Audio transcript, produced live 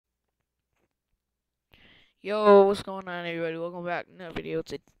Yo, what's going on, everybody? Welcome back to another video.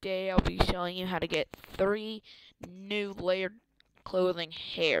 Today I'll be showing you how to get 3 new layered clothing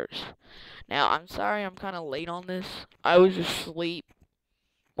hairs. Now, I'm sorry I'm kind of late on this. I was asleep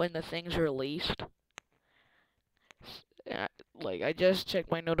when the things released. I just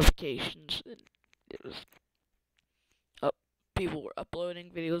checked my notifications and it was up. People were uploading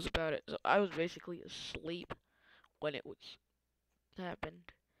videos about it, so I was basically asleep when it was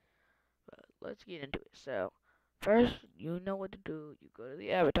happened. But let's get into it. So, first, you know what to do. You go to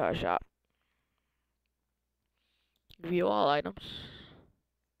the avatar shop. View all items.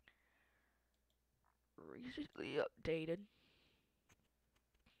 Recently updated.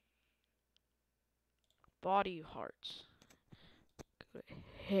 Body hearts. Go to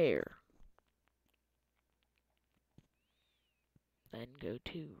hair. Then go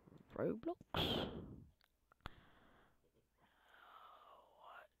to Roblox.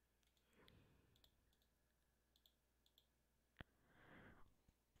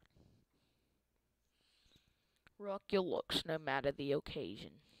 Rock your looks no matter the occasion.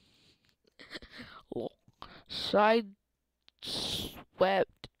 Side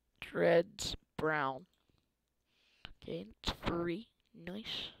swept dreads brown. Okay, it's free.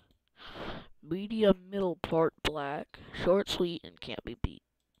 Nice. Medium middle part black. Short, sweet, and can't be beat.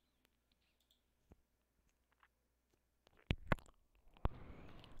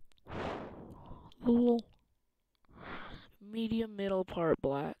 Little medium middle part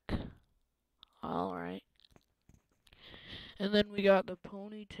black. Alright. And then we got the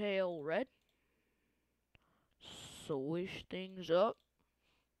ponytail red. Swish things up.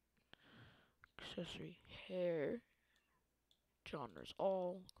 Accessory hair. Genres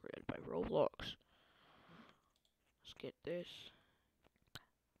all. Created by Roblox. Let's get this.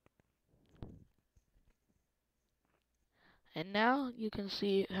 And now you can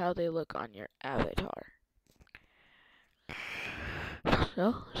see how they look on your avatar.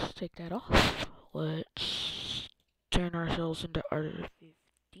 So, let's take that off. Let's turn ourselves into Artist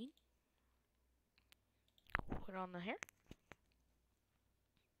 15. Put on the hair.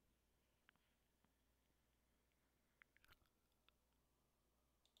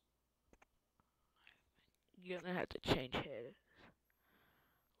 You're gonna have to change head.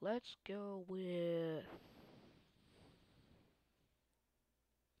 Let's go with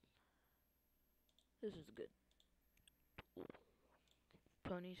this is good.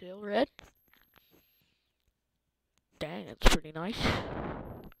 Ponytail red. Dang, that's pretty nice.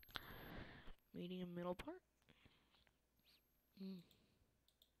 Medium middle part.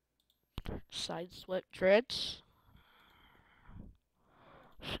 Side swept dreads.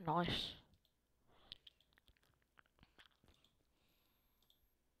 It's nice.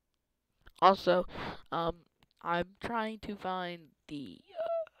 Also, I'm trying to find the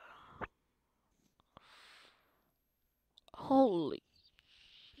holy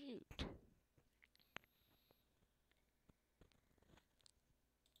shoot.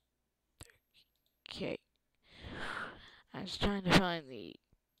 Okay. I was trying to find the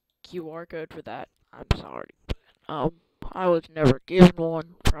QR code for that. I'm sorry. I was never given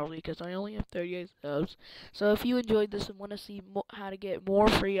one, probably because I only have 38 subs. So if you enjoyed this and want to see how to get more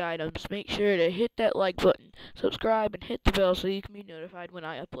free items, make sure to hit that like button, subscribe, and hit the bell so you can be notified when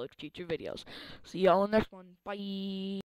I upload future videos. See y'all in the next one. Bye!